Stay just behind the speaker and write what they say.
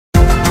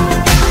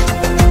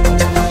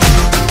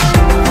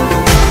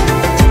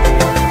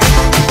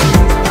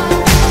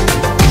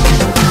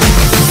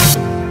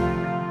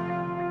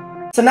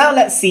So now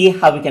let's see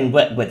how we can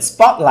work with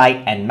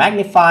Spotlight and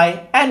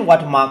Magnify and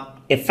Watermark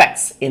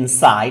effects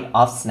inside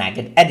of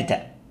Snagit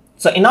editor.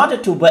 So in order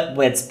to work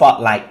with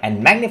Spotlight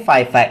and Magnify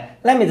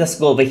effect, let me just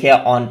go over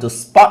here onto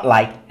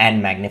Spotlight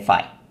and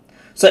Magnify.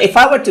 So if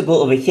I were to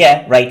go over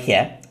here, right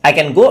here, I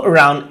can go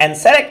around and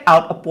select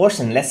out a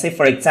portion. Let's say,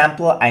 for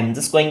example, I'm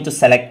just going to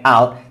select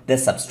out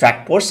this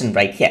subtract portion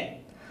right here.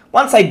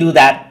 Once I do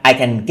that, I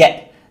can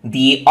get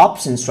the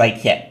options right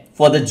here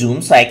for the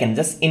zoom. So I can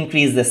just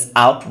increase this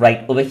out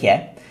right over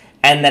here.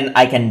 And then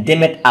I can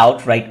dim it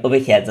out right over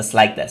here, just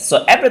like this.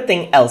 So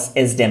everything else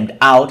is dimmed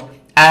out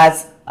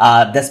as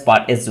this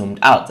part is zoomed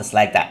out, just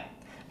like that.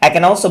 I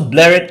can also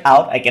blur it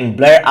out. I can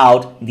blur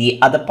out the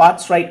other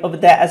parts right over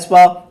there as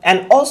well,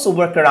 and also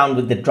work around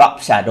with the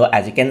drop shadow,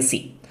 as you can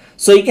see.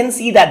 So you can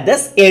see that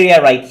this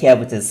area right here,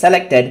 which is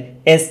selected,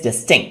 is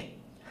distinct.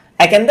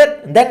 I can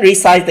then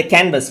resize the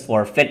canvas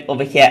for fit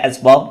over here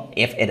as well,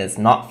 if it is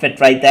not fit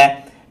right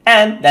there.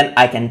 And then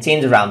I can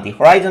change around the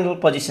horizontal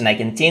position. I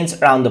can change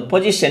around the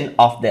position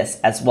of this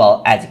as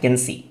well, as you can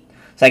see.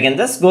 So I can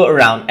just go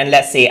around and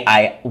let's say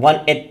I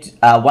want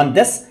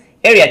this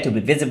area to be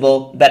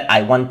visible, that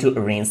I want to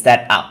arrange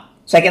that out.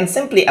 So I can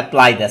simply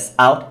apply this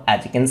out,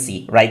 as you can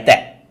see right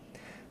there.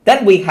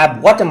 Then we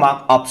have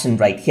watermark option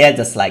right here,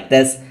 just like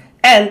this.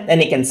 And then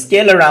you can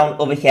scale around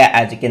over here,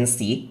 as you can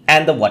see,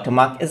 and the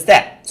watermark is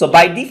there. So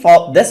by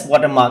default, this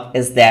watermark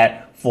is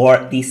there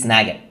for the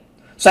Snagit.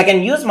 So I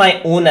can use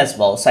my own as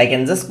well. So I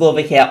can just go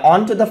over here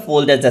onto the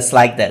folder just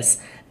like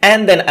this.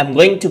 And then I'm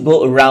going to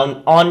go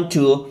around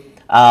onto,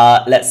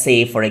 let's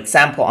say, for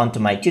example, onto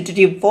my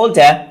TutorTube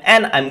folder.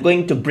 And I'm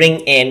going to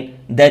bring in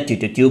the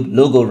TutorTube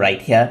logo right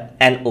here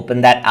and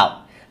open that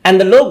out. And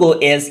the logo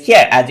is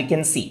here, as you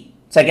can see.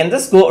 So I can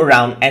just go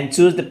around and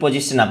choose the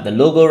position of the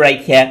logo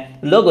right here.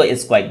 The logo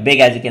is quite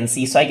big, as you can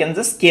see. So I can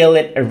just scale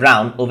it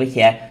around over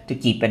here to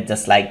keep it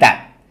just like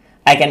that.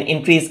 I can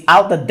increase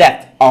out the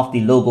depth of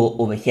the logo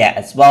over here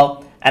as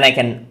well. And I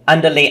can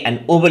underlay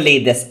and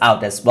overlay this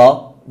out as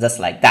well, just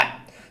like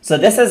that. So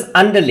this is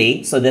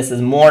underlay. So this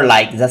is more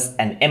like just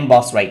an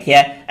emboss right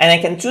here. And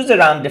I can choose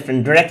around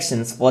different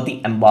directions for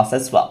the emboss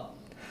as well.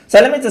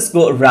 So let me just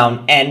go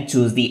around and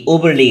choose the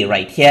overlay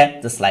right here,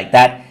 just like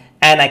that.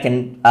 And I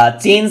can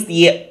change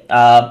the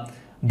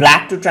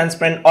black to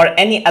transparent or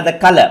any other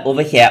color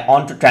over here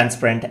onto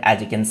transparent,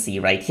 as you can see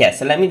right here.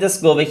 So let me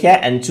just go over here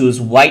and choose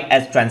white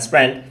as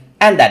transparent,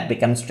 and that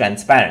becomes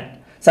transparent.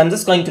 So I'm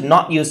just going to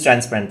not use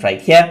transparent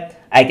right here.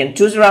 I can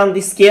choose around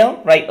the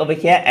scale right over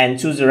here and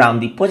choose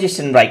around the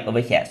position right over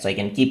here. So I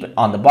can keep it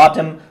on the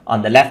bottom,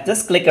 on the left,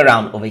 just click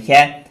around over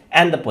here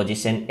and the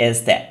position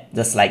is there,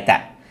 just like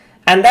that.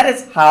 And that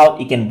is how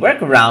you can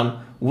work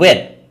around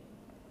with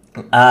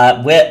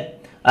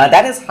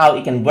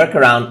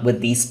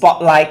the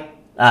Spotlight,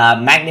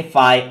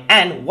 Magnify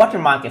and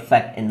Watermark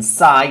effect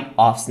inside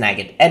of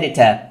Snagit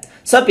editor.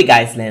 So hope you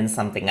guys learned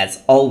something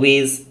as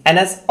always. And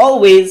as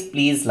always,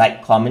 please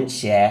like, comment,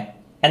 share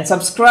and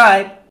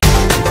subscribe.